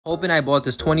Hope and I bought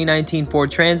this 2019 Ford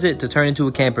Transit to turn into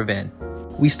a camper van.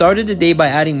 We started the day by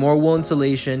adding more wool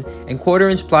insulation and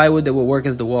 1/4-inch plywood that would work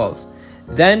as the walls.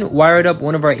 Then wired up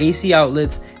one of our AC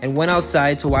outlets and went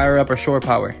outside to wire up our shore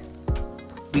power.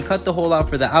 We cut the hole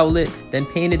out for the outlet, then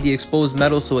painted the exposed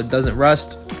metal so it doesn't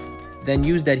rust, then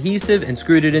used adhesive and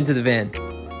screwed it into the van.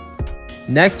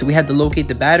 Next, we had to locate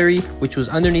the battery, which was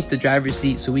underneath the driver's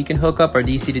seat so we can hook up our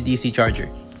DC to DC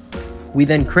charger. We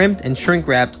then crimped and shrink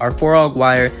wrapped our 4-aught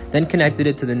wire, then connected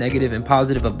it to the negative and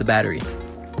positive of the battery.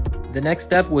 The next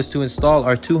step was to install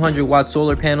our 200-watt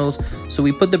solar panels, so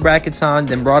we put the brackets on,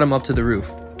 then brought them up to the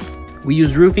roof. We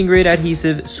used roofing grade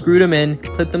adhesive, screwed them in,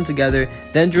 clipped them together,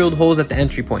 then drilled holes at the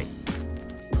entry point.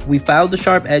 We filed the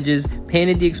sharp edges,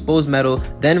 painted the exposed metal,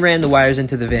 then ran the wires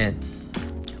into the van.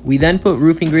 We then put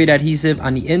roofing grade adhesive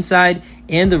on the inside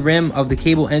and the rim of the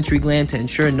cable entry gland to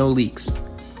ensure no leaks.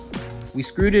 We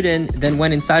screwed it in, then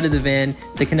went inside of the van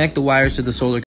to connect the wires to the solar